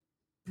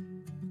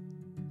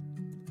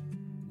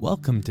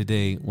Welcome to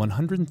day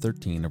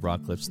 113 of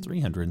Rockcliffe's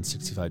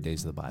 365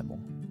 Days of the Bible.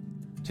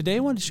 Today I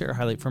want to share a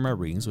highlight from our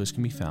readings, which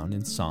can be found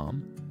in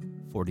Psalm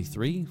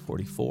 43,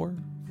 44,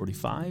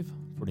 45,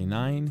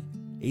 49,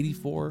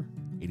 84,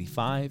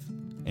 85,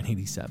 and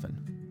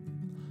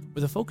 87.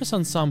 With a focus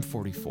on Psalm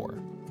 44,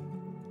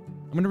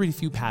 I'm going to read a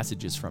few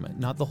passages from it,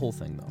 not the whole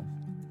thing though.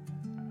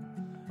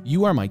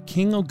 You are my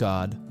King, O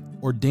God,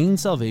 ordained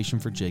salvation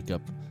for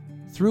Jacob.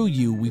 Through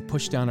you we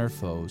push down our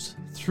foes.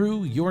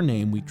 Through your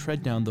name we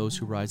tread down those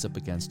who rise up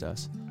against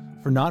us.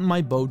 For not in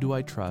my bow do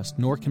I trust,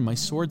 nor can my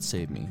sword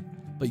save me.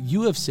 But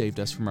you have saved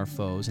us from our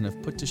foes and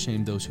have put to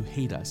shame those who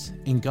hate us.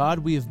 In God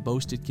we have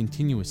boasted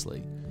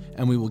continuously,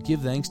 and we will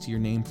give thanks to your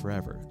name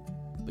forever.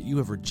 But you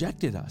have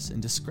rejected us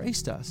and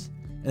disgraced us,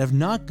 and have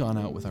not gone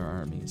out with our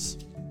armies.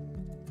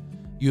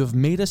 You have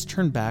made us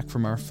turn back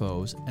from our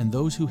foes, and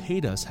those who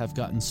hate us have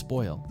gotten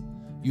spoil.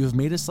 You have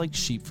made us like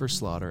sheep for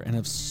slaughter, and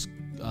have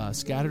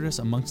scattered us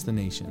amongst the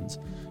nations.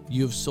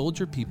 You have sold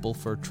your people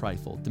for a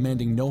trifle,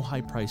 demanding no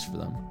high price for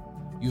them.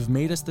 You have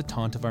made us the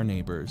taunt of our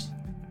neighbors,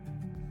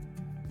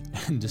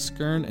 and to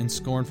scorn and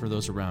scorn for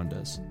those around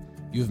us.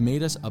 You have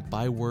made us a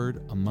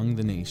byword among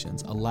the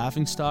nations, a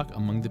laughingstock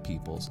among the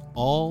peoples.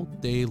 All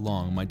day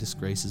long my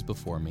disgrace is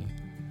before me,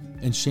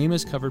 and shame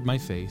has covered my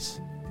face.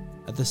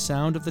 At the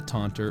sound of the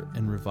taunter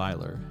and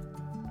reviler,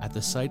 at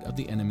the sight of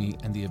the enemy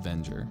and the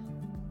avenger.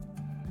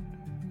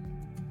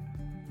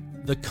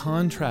 The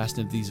contrast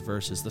of these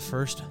verses, the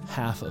first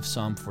half of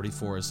Psalm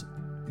 44 is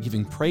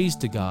giving praise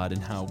to God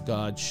and how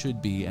God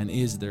should be and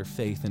is their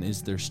faith and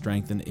is their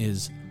strength and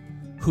is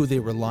who they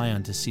rely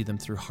on to see them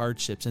through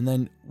hardships. And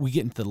then we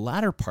get into the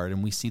latter part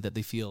and we see that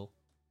they feel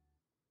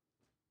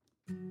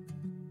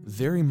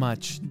very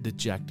much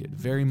dejected,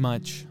 very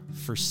much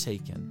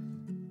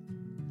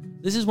forsaken.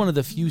 This is one of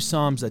the few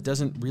Psalms that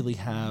doesn't really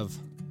have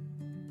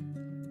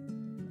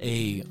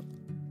a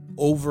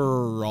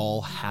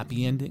overall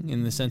happy ending,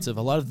 in the sense of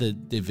a lot of the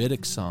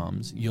Davidic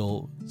Psalms,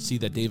 you'll see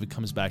that David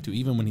comes back to,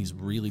 even when he's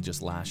really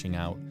just lashing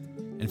out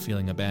and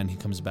feeling abandoned, he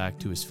comes back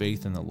to his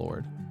faith in the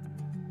Lord.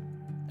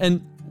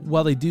 And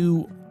while they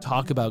do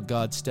talk about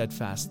God's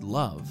steadfast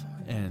love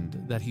and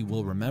that he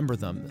will remember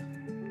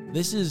them,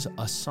 this is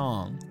a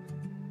song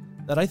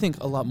that I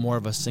think a lot more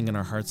of us sing in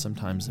our hearts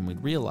sometimes than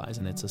we'd realize,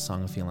 and it's a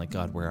song of feeling like,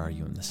 God, where are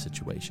you in this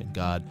situation?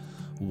 God,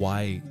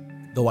 why,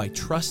 though I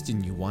trust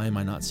in you, why am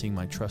I not seeing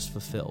my trust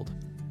fulfilled?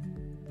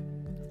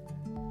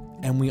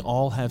 And we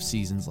all have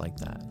seasons like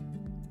that.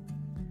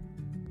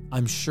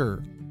 I'm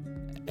sure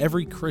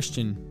every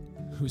Christian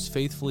who's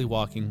faithfully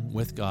walking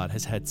with God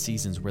has had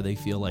seasons where they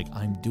feel like,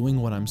 I'm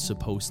doing what I'm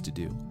supposed to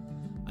do.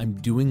 I'm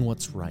doing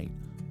what's right.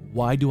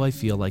 Why do I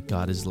feel like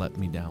God has let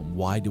me down?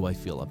 Why do I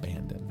feel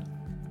abandoned?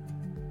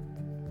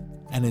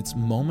 And it's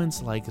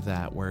moments like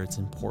that where it's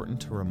important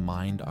to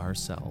remind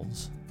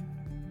ourselves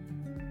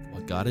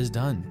what God has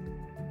done.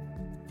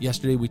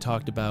 Yesterday we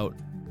talked about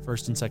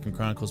 1st and 2nd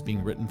Chronicles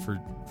being written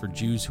for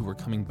Jews who were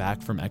coming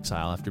back from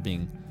exile after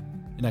being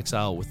in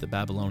exile with the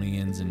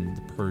Babylonians and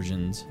the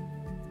Persians.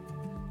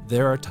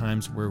 There are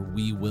times where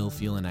we will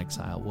feel in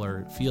exile, where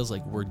it feels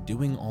like we're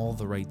doing all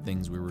the right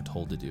things we were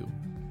told to do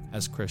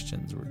as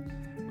Christians.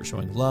 We're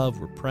showing love,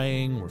 we're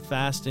praying, we're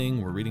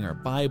fasting, we're reading our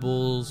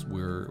Bibles,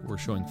 we're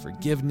showing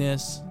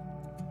forgiveness,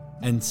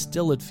 and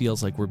still it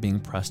feels like we're being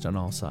pressed on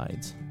all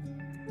sides.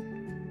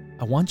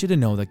 I want you to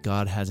know that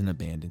God hasn't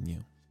abandoned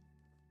you.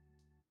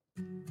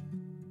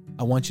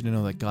 I want you to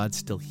know that God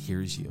still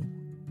hears you.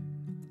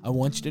 I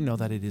want you to know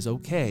that it is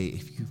okay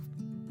if you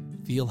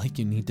feel like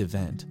you need to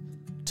vent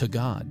to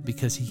God,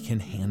 because he can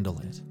handle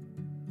it.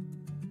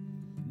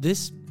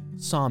 This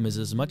psalm is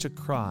as much a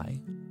cry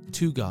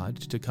to God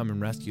to come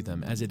and rescue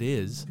them as it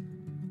is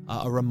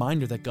a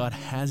reminder that God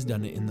has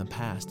done it in the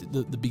past.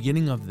 The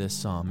beginning of this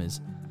psalm is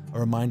a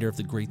reminder of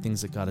the great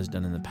things that God has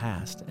done in the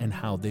past and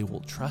how they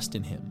will trust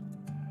in him.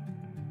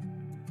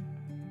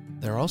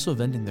 They're also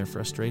venting their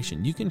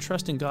frustration. You can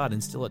trust in God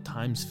and still at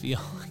times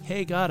feel like,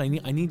 hey, God, I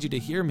need you to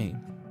hear me.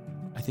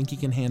 I think he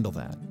can handle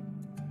that.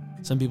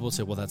 Some people would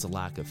say, well, that's a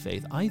lack of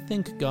faith. I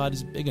think God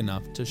is big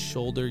enough to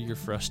shoulder your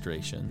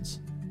frustrations.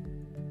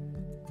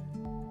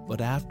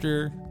 But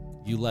after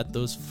you let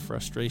those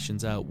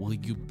frustrations out, will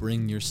you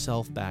bring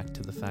yourself back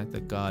to the fact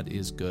that God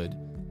is good?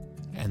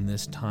 And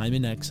this time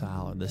in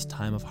exile, or this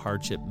time of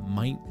hardship,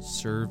 might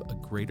serve a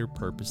greater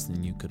purpose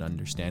than you could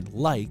understand,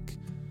 like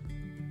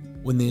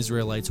when the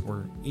Israelites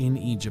were in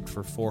Egypt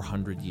for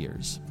 400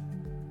 years.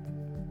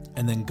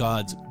 And then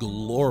God's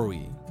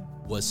glory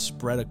was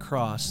spread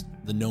across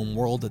the known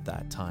world at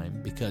that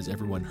time because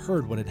everyone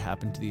heard what had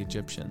happened to the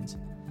Egyptians.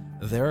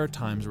 There are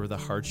times where the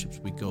hardships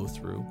we go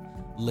through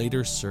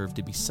later serve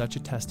to be such a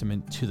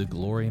testament to the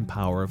glory and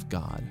power of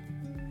God.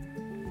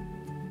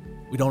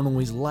 We don't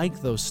always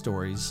like those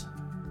stories,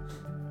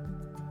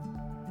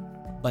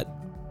 but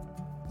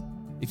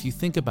if you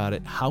think about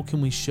it, how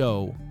can we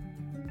show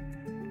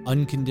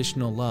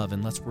unconditional love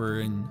unless we're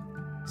in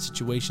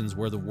situations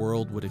where the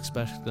world would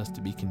expect us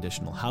to be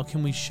conditional? How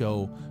can we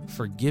show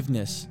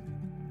forgiveness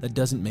that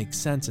doesn't make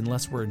sense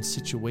unless we're in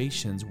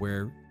situations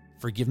where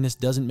forgiveness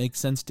doesn't make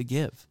sense to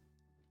give?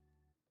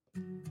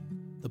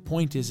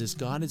 point is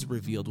God is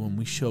revealed when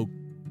we show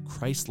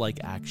Christ-like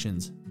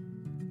actions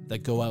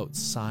that go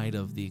outside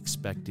of the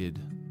expected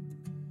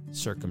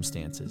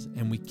circumstances.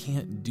 And we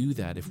can't do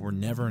that if we're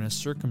never in a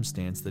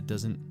circumstance that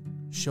doesn't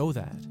show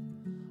that.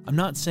 I'm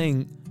not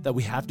saying that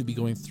we have to be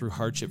going through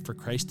hardship for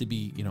Christ to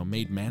be,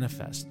 made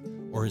manifest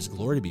or his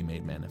glory to be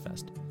made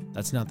manifest.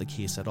 That's not the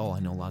case at all. I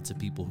know lots of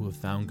people who have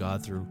found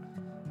God through,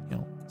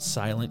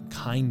 silent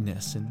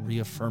kindness and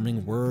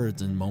reaffirming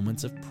words and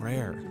moments of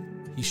prayer.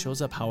 He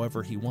shows up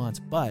however he wants,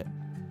 but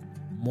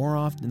more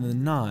often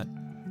than not,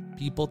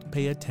 people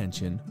pay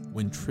attention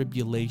when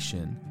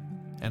tribulation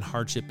and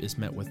hardship is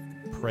met with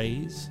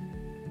praise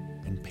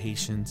and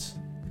patience,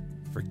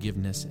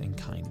 forgiveness and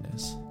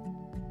kindness.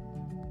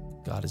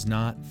 God has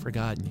not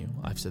forgotten you.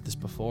 I've said this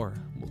before.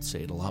 We'll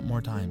say it a lot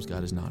more times.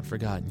 God has not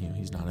forgotten you.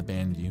 He's not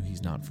abandoned you.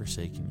 He's not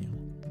forsaken you.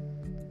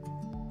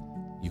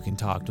 You can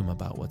talk to him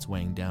about what's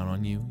weighing down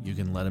on you. You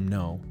can let him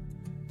know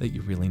that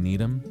you really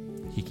need him.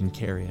 He can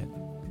carry it.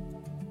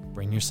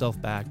 Bring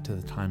yourself back to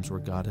the times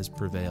where God has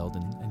prevailed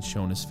and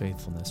shown his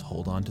faithfulness.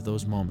 Hold on to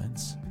those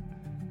moments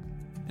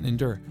and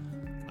endure.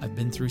 I've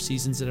been through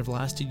seasons that have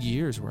lasted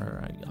years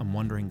where I'm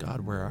wondering, God,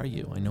 where are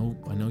you? I know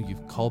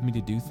you've called me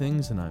to do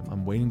things, and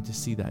I'm waiting to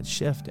see that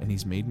shift, and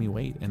he's made me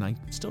wait, and I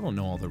still don't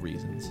know all the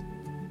reasons,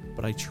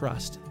 but I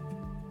trust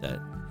that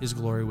his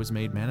glory was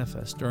made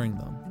manifest during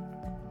them.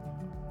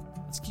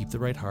 Let's keep the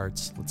right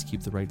hearts. Let's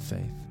keep the right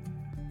faith.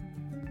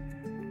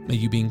 May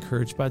you be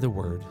encouraged by the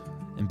word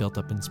and built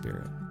up in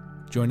spirit.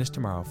 Join us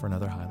tomorrow for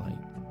another highlight.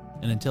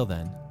 And until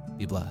then,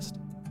 be blessed.